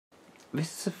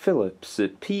This is a Philips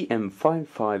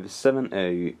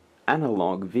PM5570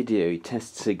 analog video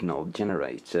test signal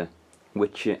generator,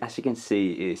 which as you can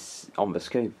see is on the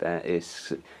scope there,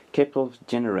 is capable of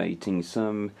generating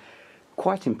some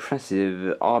quite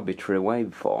impressive arbitrary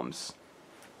waveforms.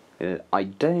 I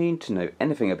don't know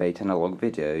anything about analog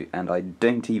video, and I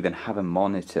don't even have a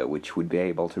monitor which would be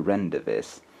able to render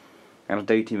this, and I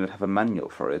don't even have a manual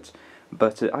for it,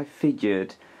 but I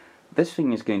figured this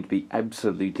thing is going to be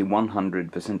absolutely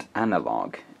 100%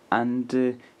 analog,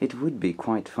 and it would be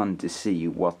quite fun to see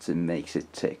what makes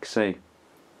it tick, so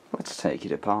let's take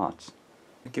it apart.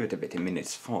 I'll give it a bit of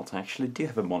minutes thought. I actually do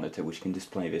have a monitor which can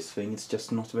display this thing, it's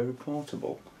just not very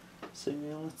portable. So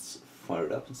let's fire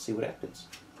it up and see what happens.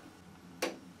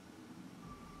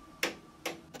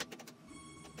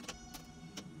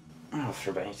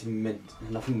 After about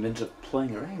enough minutes of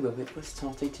playing around with it, we're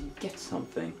starting to get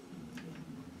something.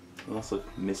 Lots of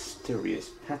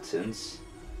mysterious patterns.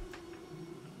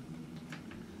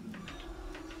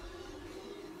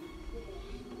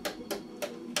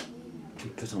 Can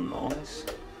put on noise.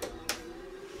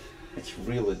 It's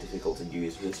really difficult to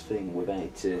use this thing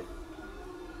without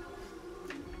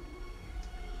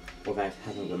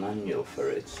having a manual for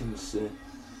it, since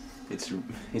it's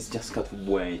just got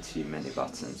way too many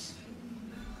buttons.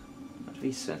 But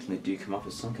these certainly do come up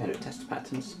with some kind of test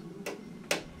patterns.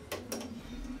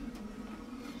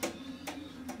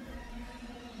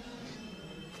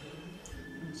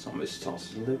 It's almost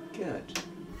starting to look good.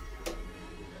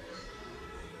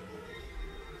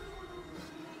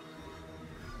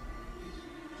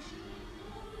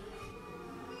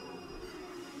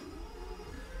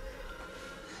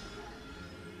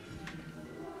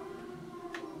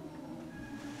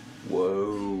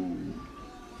 Whoa.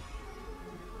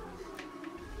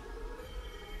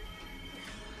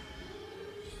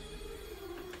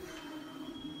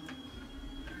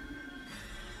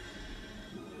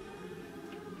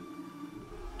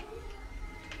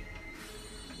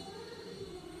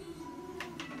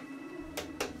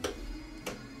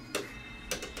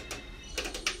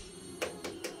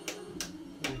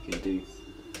 I can do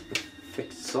a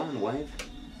fixed sine wave.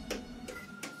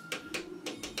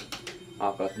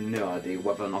 I've got no idea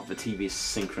whether or not the TV is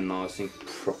synchronizing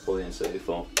properly and so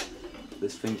forth.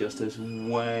 This thing just has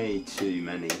way too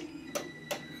many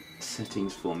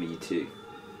settings for me to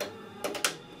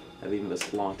have even the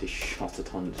slightest shot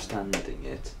at understanding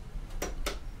it.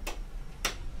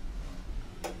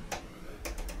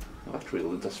 That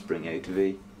really does bring out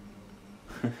the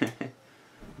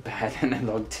bad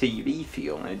analog TV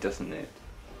feel now, doesn't it?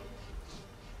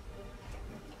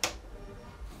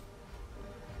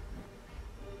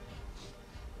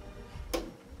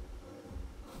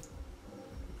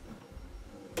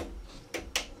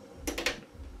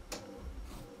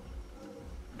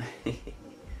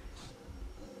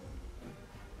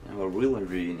 Now we're really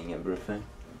ruining everything.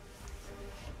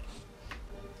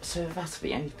 So that's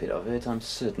the output of it. I'm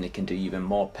certain it can do even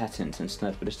more patterns and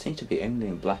stuff, but it seems to be only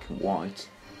in black and white.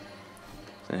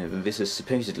 So this is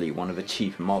supposedly one of the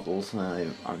cheap models. I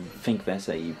think there's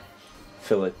a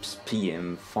Philips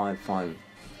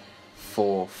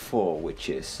PM5544, which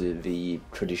is the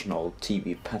traditional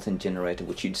TV pattern generator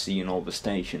which you'd see in all the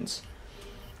stations.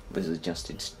 This is just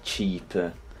its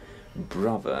cheaper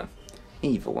brother.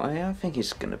 Either way, I think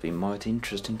it's going to be mighty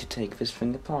interesting to take this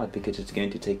thing apart, because it's going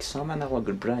to take some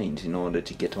analog brains in order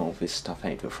to get all this stuff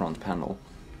out of the front panel.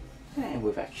 And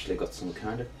we've actually got some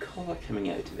kind of colour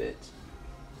coming out of it.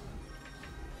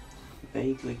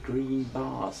 Vaguely green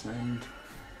bars and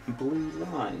blue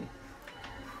line.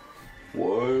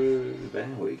 Whoa, there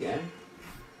we go.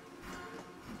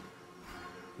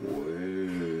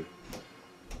 Whoa.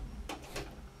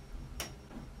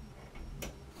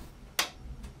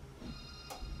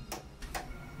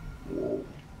 Whoa.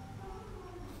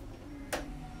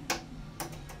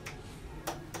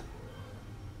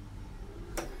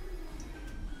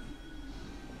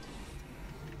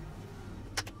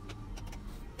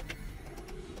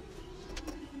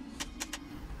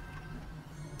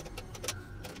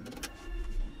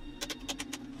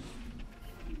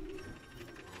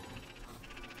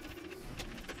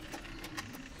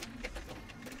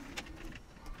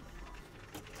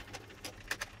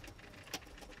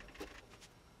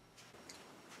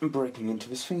 Breaking into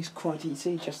this thing is quite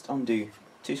easy. Just undo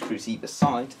 2 screws either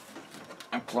side,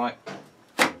 apply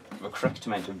the correct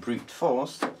amount of brute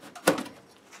force,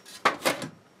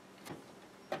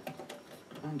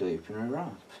 and open her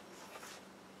up.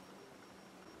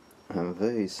 And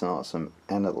these are some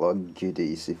analog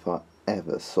goodies if I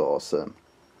ever saw some.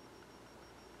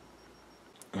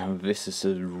 And this is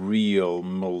a real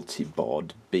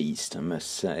multi-board beast, I must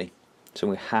say. So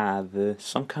we have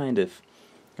some kind of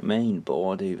main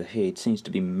board over here. It seems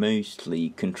to be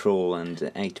mostly control and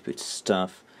 8-bit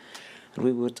stuff. And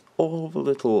we've got all the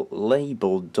little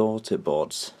labeled daughter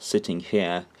boards sitting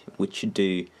here, which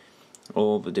do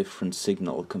all the different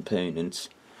signal components.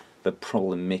 They're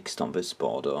probably mixed on this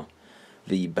board, or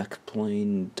the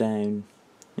backplane down.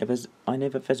 Yeah, I know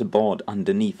that there's a board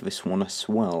underneath this one as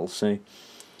well, so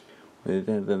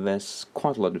there's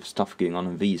quite a lot of stuff going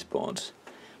on these boards.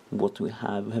 What do we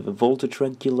have? We have a voltage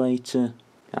regulator.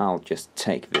 I'll just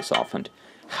take this off and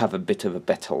have a bit of a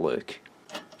better look.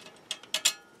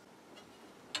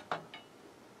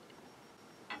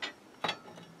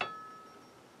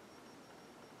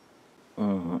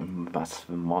 That's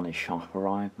the money shot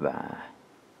right there.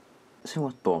 So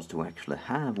what boards do we actually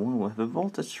have? Well, we have a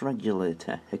voltage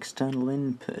regulator, external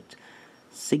input,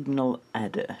 signal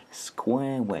adder,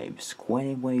 square wave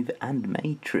and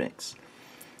matrix,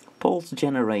 pulse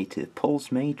generator,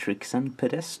 pulse matrix and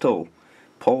pedestal,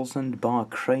 pulse and bar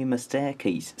Kramer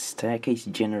staircase, staircase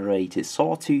generator,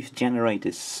 sawtooth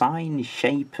generator, sign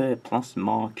shaper plus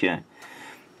marker,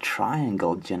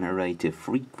 triangle generator,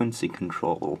 frequency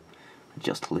control.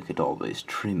 Just look at all those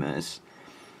trimmers.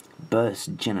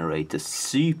 Burst generator,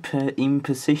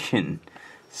 superimposition,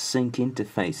 sync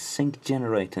interface, sync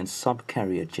generator and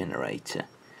subcarrier generator.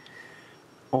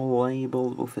 All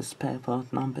labeled with the spare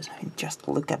part numbers. I mean, just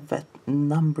look at that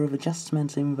number of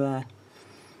adjustments in there.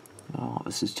 Oh,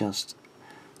 this is just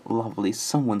lovely.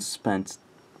 Someone spent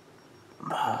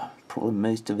probably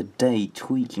most of the day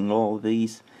tweaking all of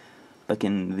these back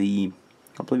in the,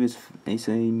 I believe it's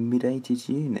a mid-80s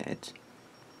unit.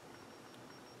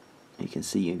 You can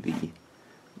see the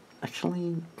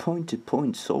actually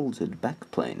point-to-point soldered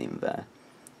backplane in there.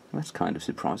 That's kind of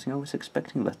surprising. I was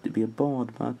expecting that to be a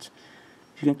board, but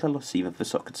you can clearly see that the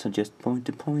sockets are just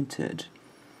point-to-pointed.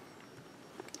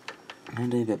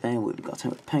 And over there we've got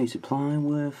our power supply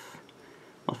with,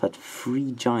 what's that,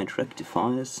 3 giant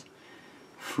rectifiers,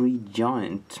 3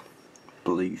 giant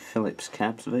blue Phillips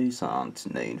caps. Those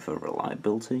aren't known for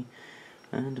reliability.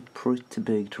 And a pretty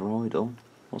big toroidal.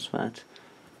 What's that?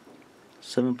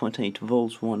 7.8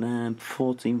 volts 1 amp,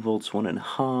 14 volts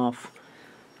 1.5.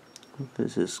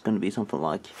 This is going to be something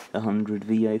like 100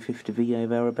 VA, 50 VA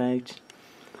thereabout.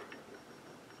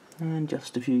 And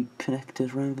just a few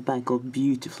connectors around the back, all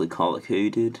beautifully color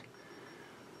coded.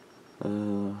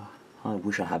 I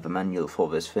wish I had a manual for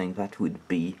this thing. That would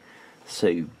be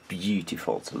so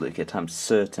beautiful to look at. I'm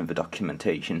certain the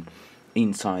documentation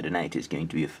inside and out is going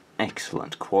to be of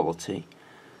excellent quality.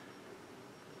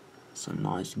 Some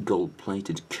nice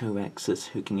gold-plated coaxes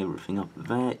hooking everything up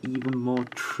there. Even more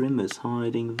trimmers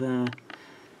hiding there.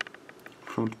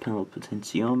 Front panel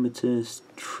potentiometers,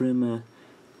 trimmer,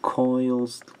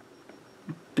 coils,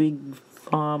 big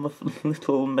farm of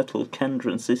little metal can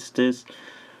transistors.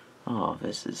 Oh,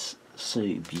 this is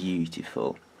so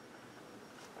beautiful.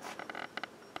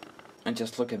 And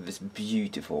just look at this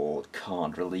beautiful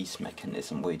card release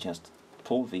mechanism. We just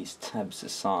pull these tabs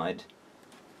aside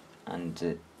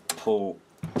and pull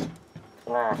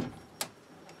the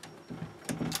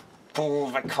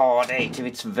card out of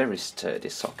its very sturdy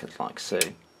socket like so.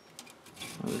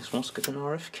 Well, this one's got an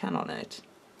RF can on it.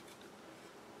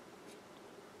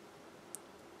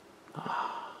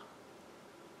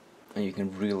 And you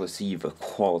can really see the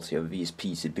quality of these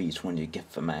PCBs when you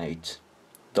get them out.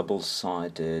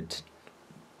 Double-sided,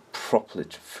 properly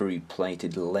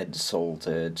through-plated, lead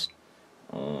soldered.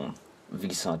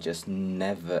 These are just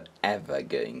never ever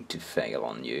going to fail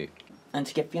on you. And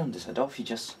to get the underside off, you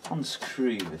just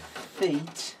unscrew the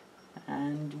feet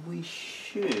and we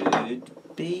should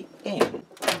be in.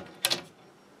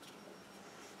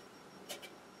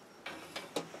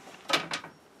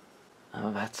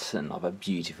 Oh, that's another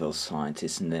beautiful sight,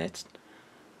 isn't it?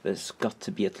 There's got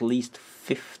to be at least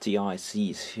 50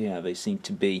 ICs here. They seem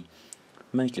to be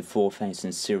mostly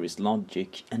 4000 series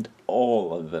logic, and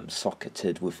all of them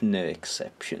socketed with no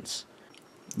exceptions.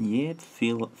 Yeah,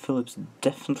 Philips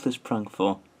definitely sprung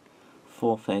for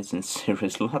 4000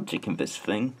 series logic in this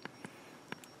thing.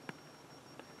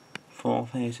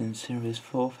 4000 series,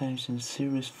 4000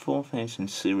 series, 4000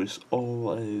 series all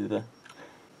over.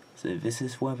 So this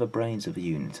is where the brains of the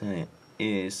unit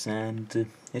is, and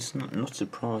it's not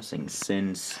surprising,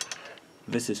 since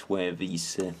this is where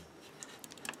these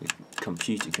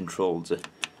computer-controlled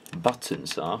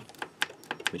buttons are,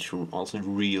 which also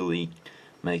really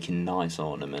make a nice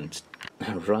ornament.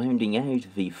 Rounding out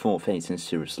the 4000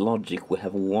 series logic, we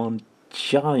have one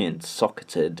giant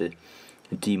socketed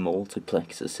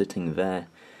demultiplexer sitting there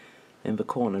in the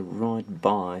corner right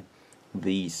by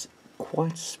these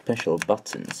quite special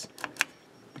buttons.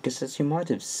 because as you might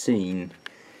have seen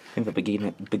in the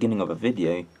beginning of a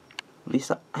video,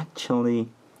 these are actually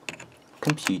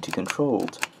computer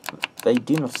controlled. They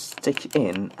do not stick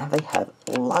in, and they have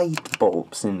light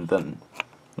bulbs in them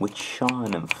which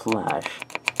shine and flash.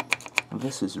 And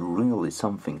this is really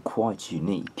something quite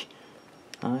unique.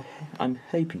 I'm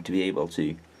hoping to be able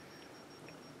to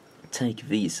take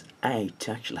these out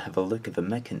to actually have a look at the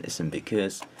mechanism,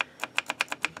 because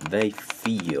they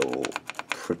feel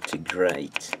pretty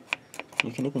great.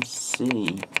 You can even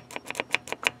see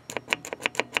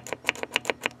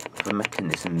the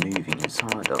mechanism moving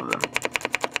inside of them.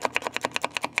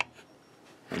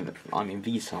 And I mean,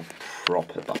 these are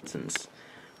proper buttons,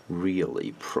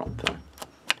 really proper.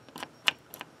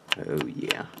 Oh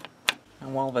yeah.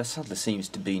 And while there sadly seems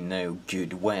to be no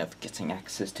good way of getting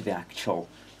access to the actual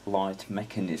light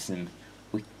mechanism,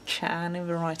 we can, in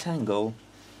the right angle,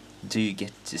 do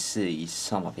get to see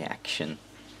some of the action.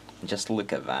 Just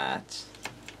look at that.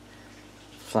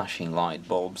 Flashing light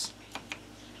bulbs.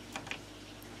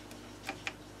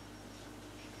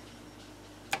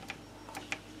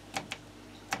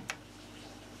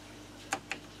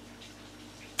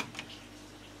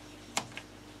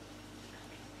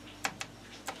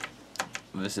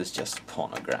 This is just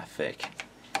pornographic.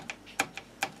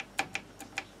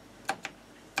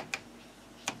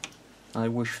 I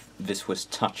wish this was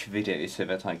touch video so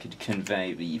that I could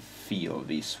convey the feel of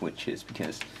these switches,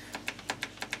 because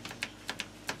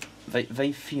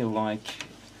they feel like,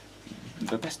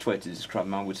 the best way to describe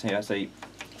them I would say as a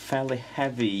fairly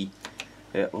heavy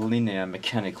linear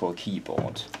mechanical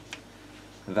keyboard.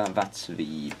 That's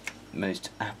the most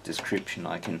apt description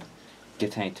I can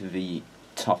get out of the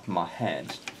top of my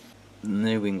head.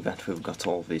 Knowing that we've got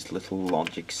all these little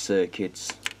logic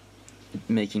circuits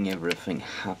making everything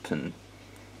happen,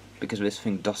 because this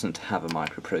thing doesn't have a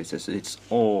microprocessor, it's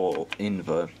all in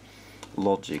the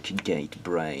logic gate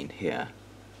brain here.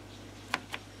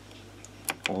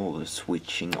 All the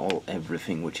switching,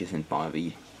 everything which isn't by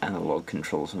the analog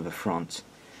controls on the front.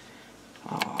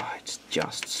 Oh, it's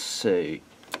just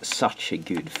such a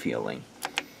good feeling,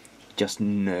 just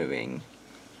knowing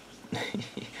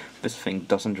this thing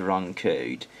doesn't run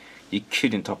code. You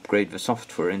couldn't upgrade the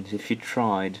software, and if you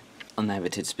tried, and now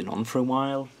that it's been on for a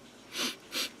while,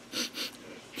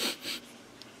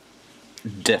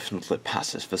 definitely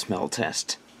passes the smell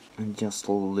test. And just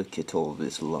look at all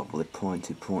this lovely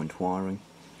point-to-point wiring.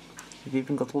 You've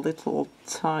even got little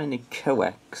tiny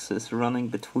coaxes running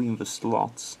between the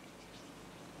slots,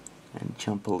 and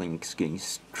jumper links going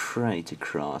straight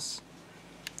across.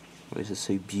 This is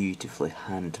so beautifully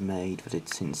handmade that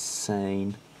it's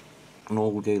insane. An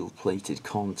all gold-plated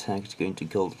contact going to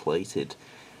gold-plated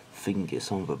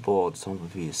fingers on the boards,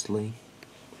 obviously.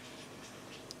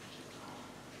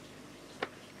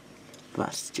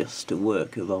 That's just a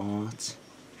work of art.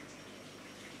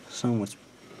 Someone's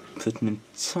put an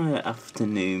entire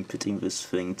afternoon putting this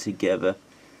thing together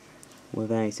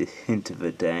without a hint of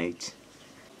a doubt.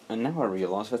 And now I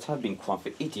realise that I've been quite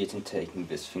the idiot in taking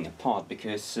this thing apart,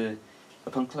 because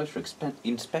upon closer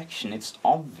inspection it's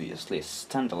obviously a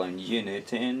standalone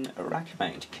unit in a rack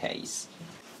mount case.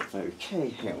 Okay,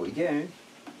 here we go.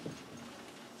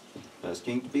 There's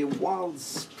going to be a wild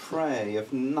spray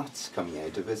of nuts coming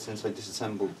out of it since I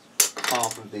disassembled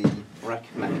half of the rack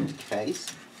mount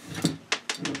case.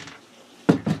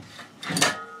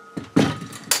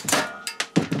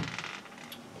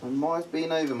 I might have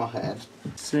been over my head.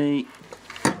 See,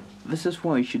 this is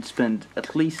why you should spend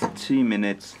at least 2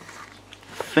 minutes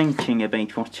thinking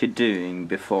about what you're doing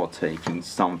before taking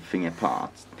something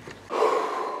apart.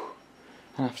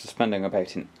 And after spending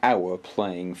about an hour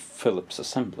playing Phillips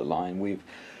assembly line, we've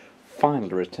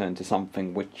finally returned to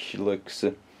something which looks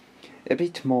a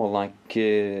bit more like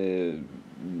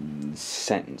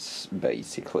sense,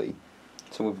 basically.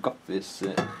 So we've got this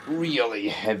really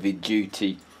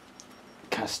heavy-duty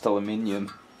cast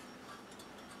aluminium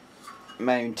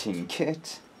mounting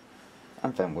kit,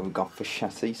 and then we've got the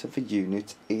chassis of the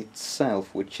unit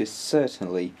itself, which is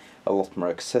certainly a lot more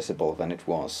accessible than it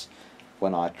was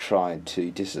when I tried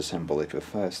to disassemble it the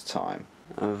first time.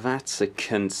 That's a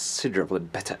considerably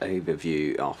better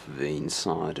overview of the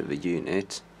inside of the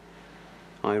unit.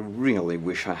 I really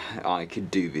wish I could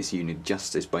do this unit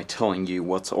justice by telling you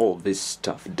what all this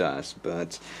stuff does,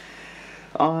 but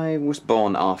I was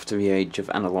born after the age of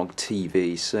analog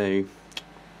TV, so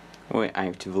we're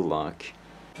out of luck.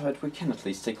 But we can at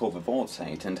least take all the boards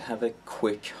out and have a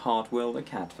quick hardware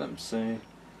look at them. So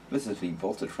this is the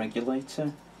voltage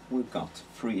regulator. We've got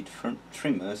 3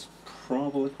 trimmers,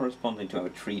 probably corresponding to our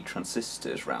 3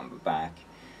 transistors round the back.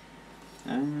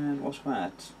 And what's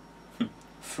that?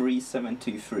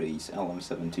 723s,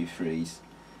 LM723s,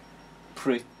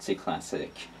 pretty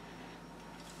classic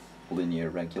linear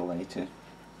regulator.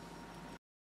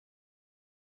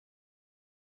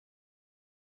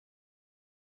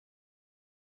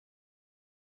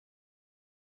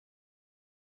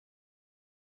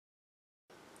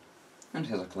 And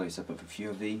here's a close-up of a few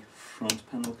of the front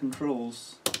panel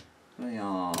controls. They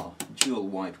are dual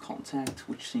wipe contact,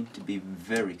 which seem to be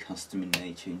very custom in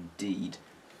nature indeed.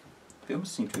 They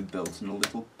almost seem to be built in a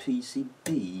little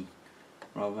PCB,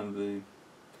 rather than the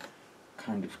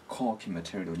kind of corky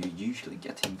material you usually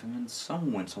get in them, and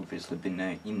someone's obviously been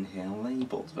in here and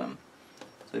labelled them.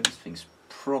 So this thing's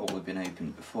probably been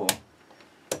opened before.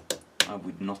 I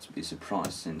would not be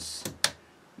surprised, since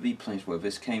the place where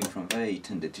this came from, they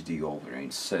tended to do all their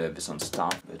own service on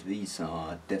stuff, but these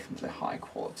are definitely high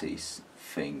quality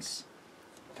things.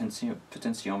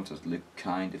 Potentiometers look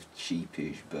kind of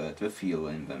cheapish, but the feel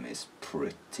in them is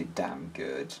pretty damn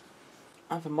good.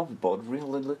 And the motherboard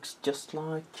really looks just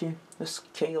like a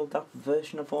scaled up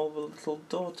version of all the little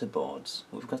daughter boards.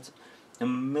 We've got a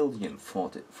million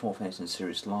 4000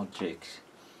 series logic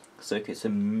circuits, a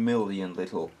million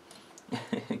little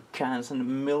cans, and a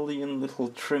million little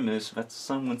trimmers that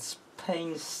someone's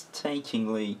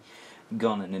painstakingly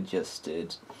gone and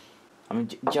adjusted. I mean,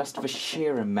 just the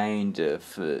sheer amount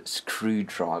of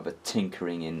screwdriver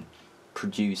tinkering in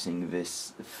producing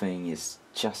this thing is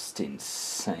just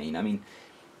insane. I mean,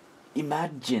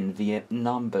 imagine the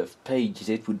number of pages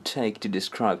it would take to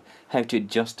describe how to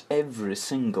adjust every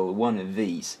single one of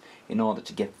these in order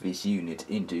to get this unit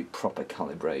into proper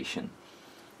calibration.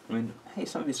 I mean, hey,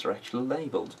 some of these are actually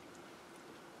labelled.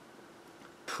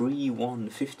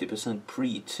 Pre-1, 50%,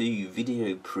 pre-2,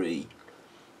 video pre,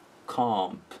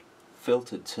 comp,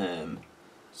 filter term,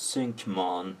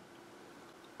 syncmon,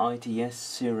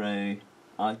 ITS 0,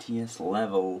 ITS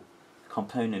level,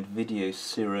 component video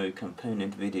 0,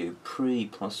 component video pre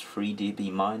plus 3 dB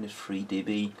minus 3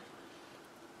 dB.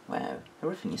 Wow,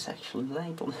 everything is actually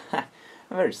labelled.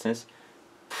 There it says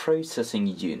processing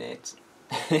unit.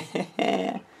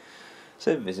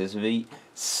 So this is the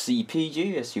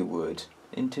CPU, as you would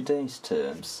in today's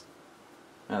terms.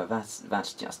 Oh,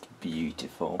 that's just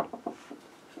beautiful.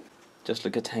 Just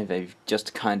look at how they've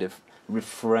just kind of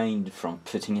refrained from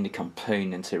putting any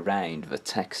components around the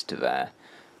text there.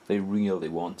 They really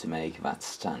want to make that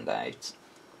stand out.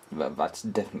 That's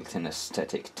definitely an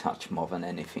aesthetic touch more than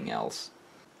anything else.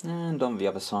 And on the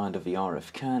other side of the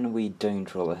RF can, we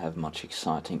don't really have much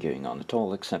exciting going on at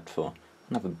all, except for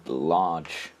another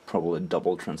large, probably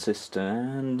double transistor,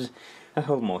 and a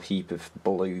whole more heap of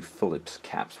blue Philips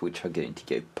caps, which are going to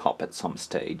go pop at some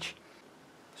stage.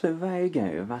 So there you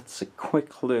go, that's a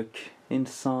quick look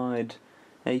inside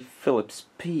a Philips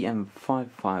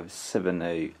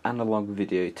PM5570 analog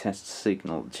video test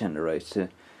signal generator,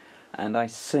 and I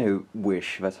so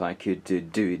wish that I could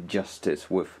do it justice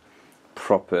with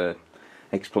proper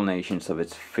explanations of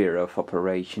its sphere of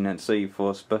operation and so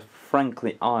forth, but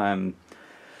frankly I am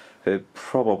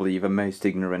probably the most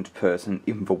ignorant person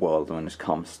in the world when it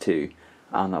comes to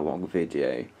analog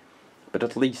video. But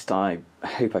at least I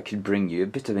hope I could bring you a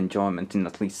bit of enjoyment in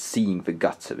at least seeing the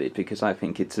guts of it, because I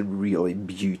think it's a really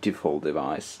beautiful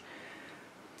device.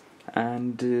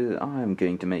 And I'm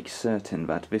going to make certain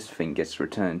that this thing gets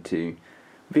returned to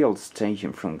the old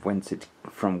station from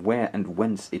where and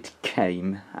whence it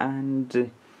came,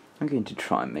 and I'm going to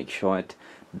try and make sure it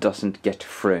doesn't get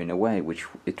thrown away, which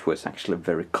it was actually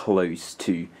very close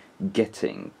to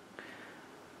getting.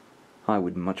 I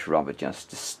would much rather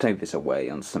just stow this away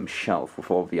on some shelf with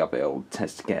all the other old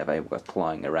test gear they've got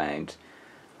lying around,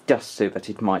 just so that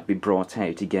it might be brought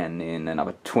out again in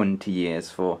another 20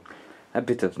 years for a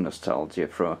bit of nostalgia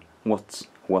for what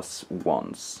was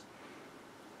once.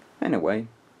 Anyway,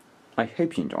 I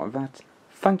hope you enjoyed that.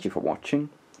 Thank you for watching.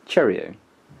 Cheerio.